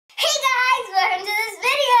welcome to this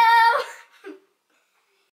video!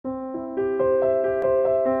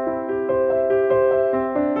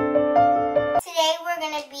 Today we're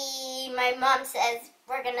gonna be, my mom says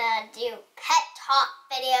we're gonna do pet talk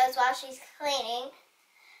videos while she's cleaning.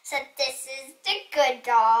 So this is the good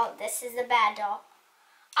doll, this is the bad doll.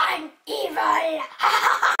 I'm evil! I'm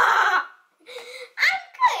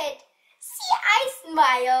good! See, I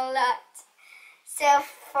smile a lot. So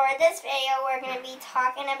for this video, we're going to be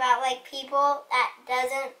talking about like people that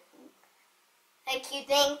doesn't, like you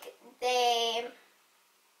think they,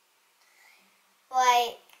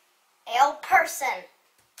 like a old person.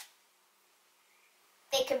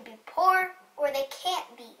 They could be poor or they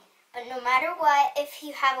can't be. But no matter what, if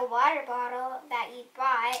you have a water bottle that you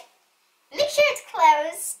bought, make sure it's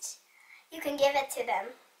closed. You can give it to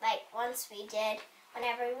them. Like once we did,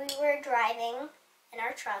 whenever we were driving in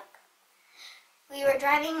our truck. We were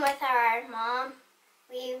driving with our mom.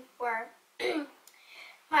 We were,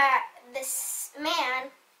 this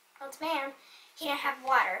man, old man, he didn't have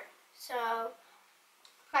water. So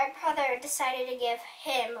my brother decided to give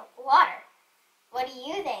him water. What do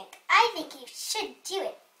you think? I think you should do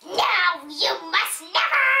it. No, you must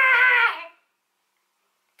never!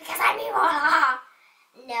 Because I'm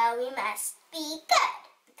evil. No, we must be good.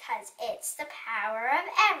 Because it's the power of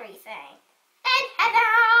everything. And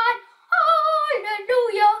heaven!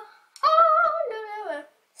 Hallelujah! Hallelujah!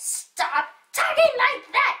 Stop talking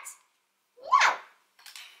like that! No!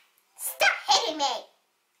 Stop hitting me!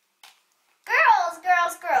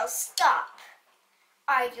 Girls, stop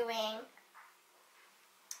arguing.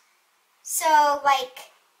 So,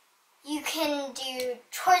 like, you can do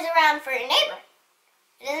chores around for your neighbor.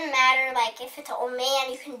 It doesn't matter, like, if it's an old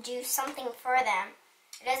man, you can do something for them.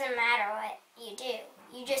 It doesn't matter what you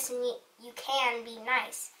do. You just need, you can be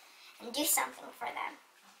nice and do something for them.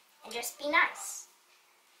 And just be nice.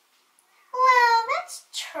 Well, that's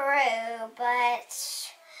true, but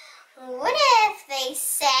what if they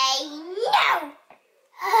say no?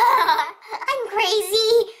 I'm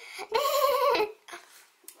crazy.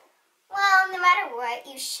 Well, no matter what,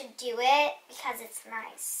 you should do it because it's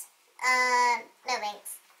nice. No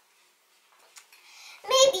thanks.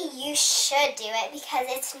 Maybe you should do it because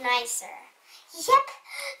it's nicer. Yep,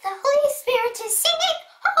 the Holy Spirit is singing.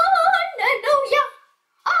 Hallelujah.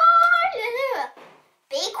 Hallelujah.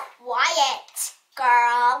 Be quiet,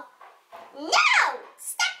 girl. No!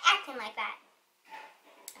 Stop acting like that.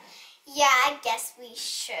 Yeah, I guess we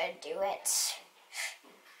should do it.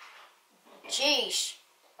 Jeez,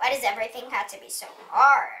 why does everything have to be so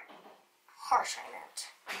hard? Harsh, I meant.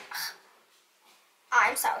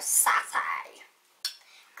 I'm so sassy.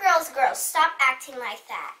 Girls, stop acting like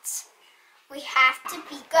that. We have to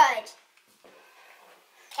be good.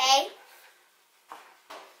 Okay?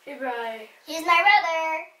 Hey, Bry. Here's my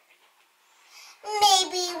brother.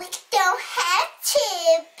 Maybe we don't have to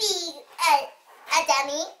be a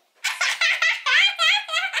dummy.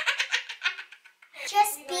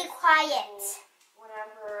 Just be quiet.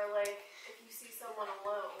 Whenever, like, if you see someone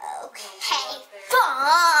alone. Okay,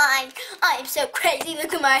 fine. I'm so crazy.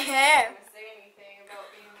 Look at my hair. Don't say anything about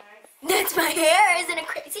being nice. That's my hair. Isn't it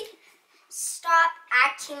crazy? Stop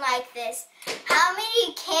acting like this. How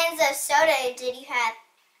many cans of soda did you have?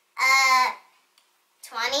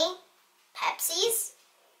 20? Pepsis?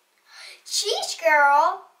 Jeez,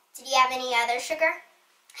 girl. Did you have any other sugar?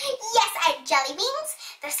 Yes, I had jelly beans,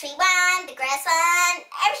 the sweet one, the grass one,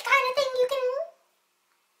 every kind of thing you can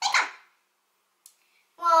think of.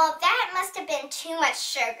 Well, that must have been too much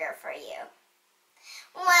sugar for you.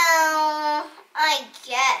 Well, I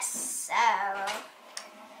guess so.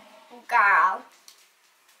 Girl.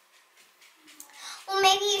 Well,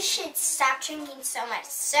 maybe you should stop drinking so much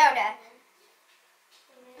soda.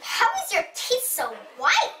 How is your teeth so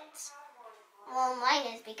white? Well, mine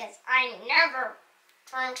is because I never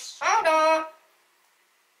drink soda.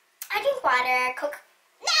 I drink water, Coke.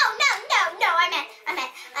 No,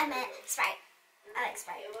 I meant Sprite. I like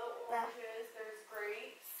Sprite. Well. There's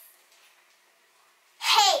grapes.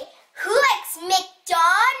 Hey, who likes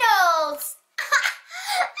McDonald's?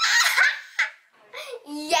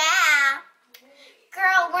 Yeah.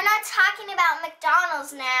 Girl, we're not talking about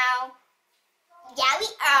McDonald's now. Yeah, we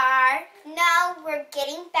are. Now we're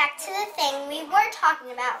getting back to the thing we were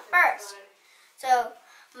talking about first. So,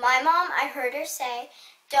 my mom, I heard her say,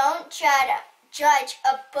 don't judge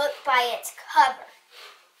a book by its cover.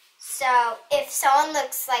 So, if someone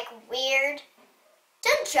looks like weird,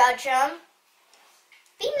 don't judge them.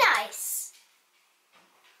 Be nice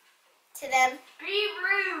to them. Be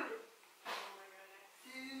rude.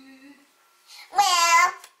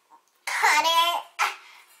 Well, Connor,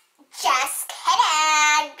 just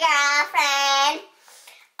kidding, girlfriend.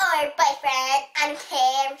 I don't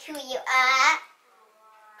care who you are.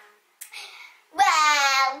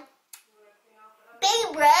 Well, Bay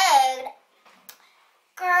Road.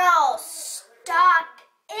 Girl, stop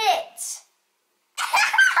it.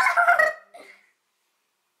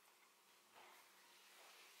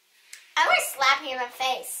 I'm going to slap you in the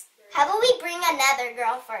face. How about we bring another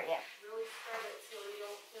girl for you?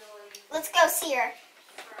 Let's go see her.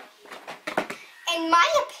 In my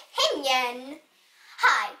opinion,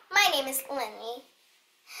 hi, my name is Lenny.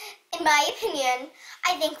 In my opinion,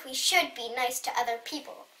 I think we should be nice to other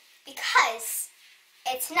people because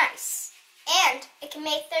it's nice and it can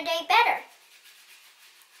make their day better.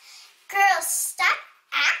 Girls, stop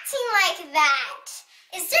acting like that.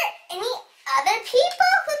 Is there any other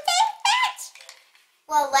people who think that?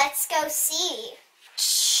 Well, let's go see.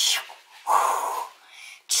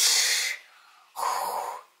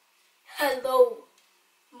 Hello,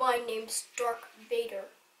 my name's Dark Vader.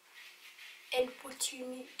 And what do you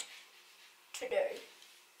need today?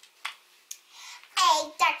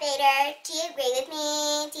 Hey, Darth Vader, do you agree with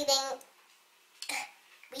me? Do you think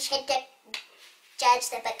we should judge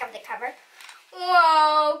the book of the cover?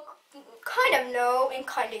 Well, kind of no and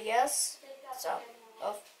kind of yes. So,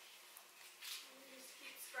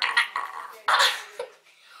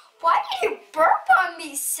 why did you burp on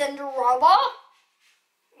me, Cinderella?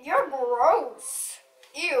 You're gross.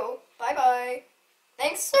 Ew. Bye-bye.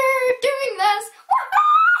 Thanks for doing this.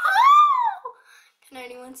 Can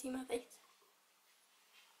anyone see my face?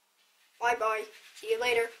 Bye-bye. See you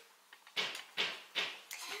later.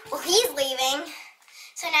 Well, he's leaving.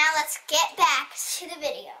 So now let's get back to the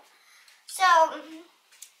video. So,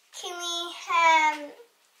 can we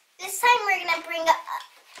this time we're going to bring up,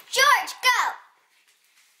 George, go!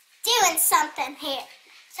 Doing something here.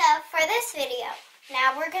 So, for this video,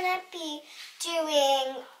 now we're going to be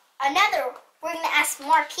doing we're going to ask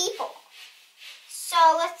more people. So,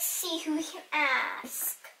 let's see who we can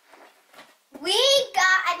ask. We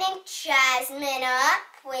got, I think, Jasmine up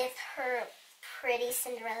with her pretty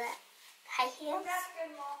Cinderella high heels.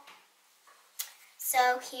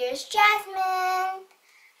 So here's Jasmine.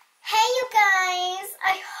 Hey you guys,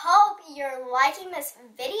 I hope you're liking this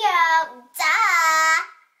video. Duh.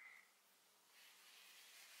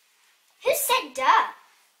 Who said duh?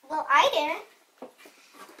 Well, I didn't.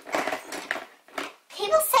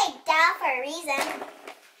 People say duh for a reason.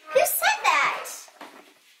 Who said that?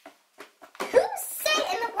 Who said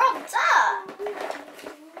in the world duh?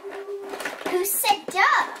 Who said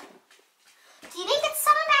duh? Do you think it's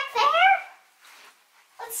someone back there?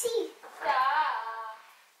 Let's see.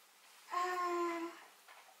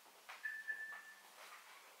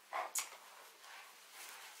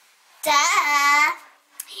 Duh.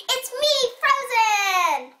 It's me,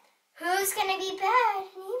 Frozen. Who's gonna be bad and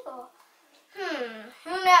evil?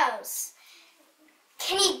 Who knows?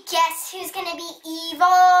 Can you guess who's gonna be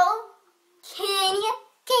evil? Can you?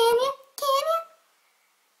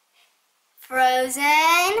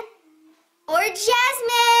 Frozen or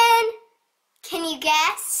Jasmine? Can you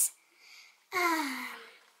guess?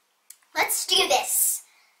 Let's do this.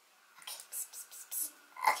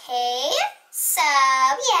 Okay, so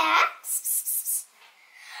yeah.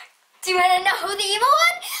 Do you want to know who the evil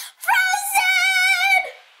one? Frozen!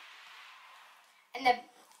 And the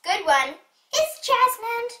good one is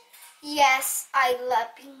Jasmine. Yes, I love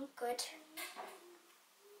being good.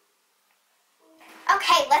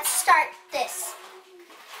 Okay, let's start this.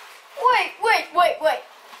 Wait.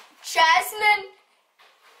 Jasmine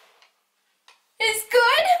is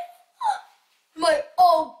good? My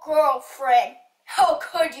old girlfriend. How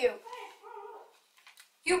could you?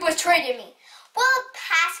 You betrayed me. Well,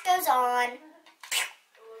 past goes on.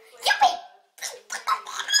 Yippee!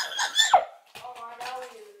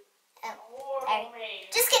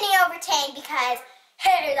 Just getting overtaken because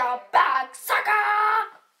Hit it a bag, sucker!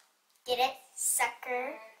 get it,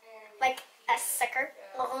 sucker, like a sucker.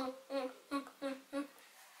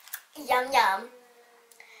 Yum yum.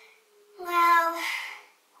 Well,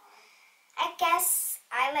 I guess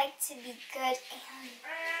I like to be good, and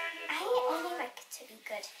I only like to be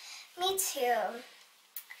good. Me too.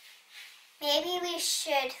 Maybe we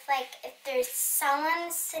should, like, if there's someone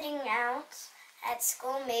sitting out at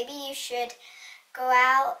school, maybe you should go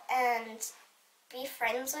out and be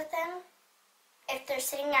friends with them. If they're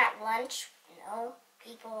sitting at lunch,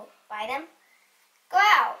 people by them, go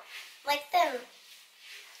out, like them.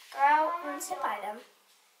 Go out and sit by them.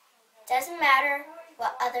 Doesn't matter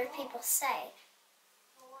what other people say.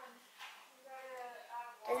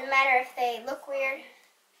 Doesn't matter if they look weird.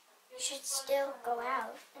 You should still go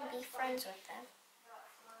out and be friends with them.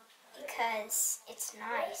 Because it's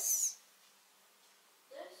nice.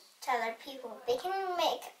 to other people. They can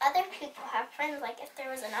make other people have friends. Like if there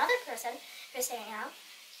was another person who's hanging out,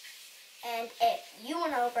 and if you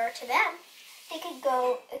went over to them, it could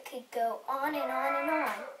go on and on and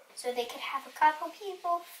on. So they could have a couple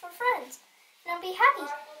people for friends and be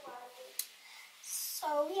happy.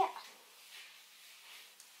 So yeah.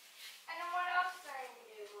 And what else are you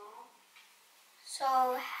do, Mom?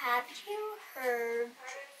 So have you heard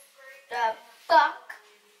the book?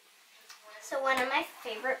 So one of my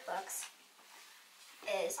favorite books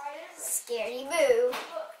is Scaredy Boo.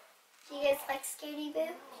 Do you guys like Scaredy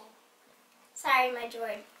Boo? Sorry, my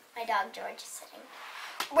dog George is sitting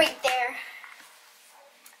right there.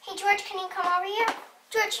 Hey George, can you come over here?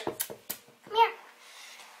 George, come here.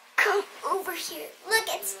 Come over here. Look,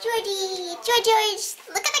 it's Georgie. George,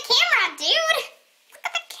 look at the camera, dude. Look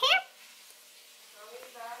at the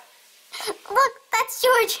camera. Look, that's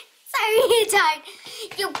George. Sorry, you died.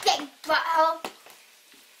 You big butthole.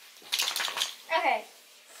 Okay.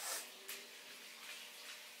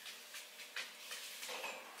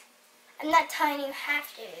 I'm not telling you have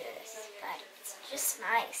to do this, but it's just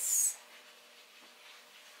nice.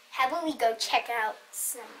 How about we go check out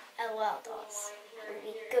some LOL dolls?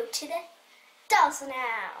 We go to the dolls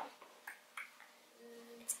now.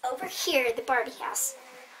 It's over here at the Barbie house.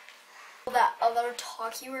 That other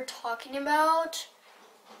talk you were talking about,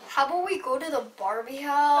 how about we go to the Barbie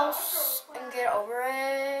house and get over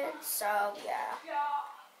it? So, yeah.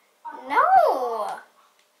 No!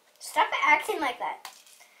 Stop acting like that.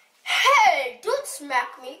 Hey, don't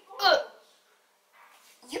smack me. Ugh.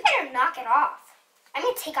 You better knock it off. I'm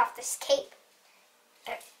gonna take off this cape.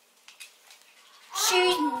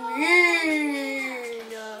 She's mean.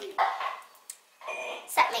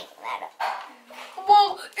 Stop making that up.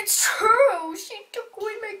 Well, it's true. She took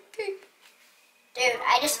away my cape. Dude,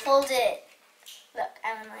 I just folded it. Look,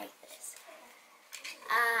 I went like this.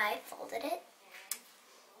 I folded it.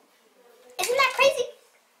 Isn't that crazy?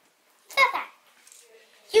 You thought that.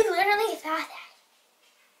 You literally thought that.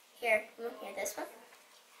 Here, this one.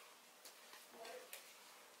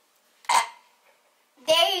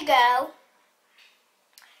 There you go.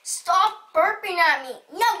 Stop burping at me.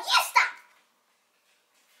 No, you stop.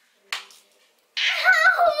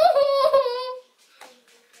 Ow!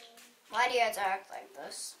 Why do you have to act like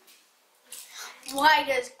this? Why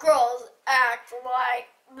does girls act like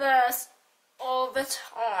this all the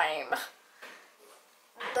time?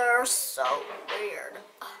 They're so weird.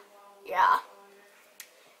 Yeah.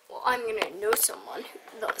 Well, I'm gonna know someone who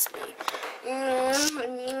loves me.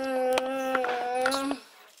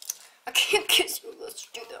 I can't kiss you. Let's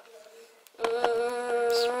do that.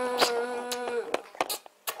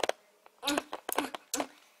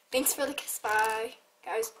 Thanks for the kiss. Bye,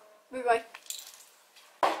 guys. Bye-bye.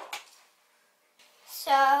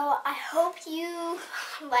 So, I hope you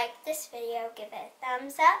liked this video. Give it a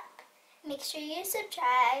thumbs up. Make sure you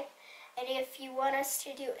subscribe. And if you want us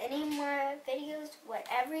to do any more videos,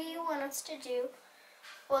 whatever you want us to do,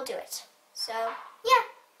 we'll do it. So, yeah.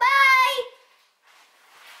 Bye!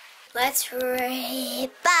 Let's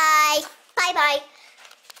read. Bye. Bye-bye.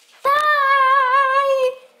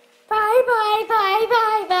 Bye. Bye, bye, bye,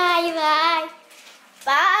 bye, bye, bye.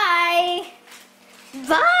 Bye.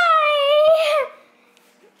 Bye.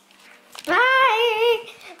 Bye.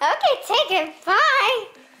 Okay, take it. Bye.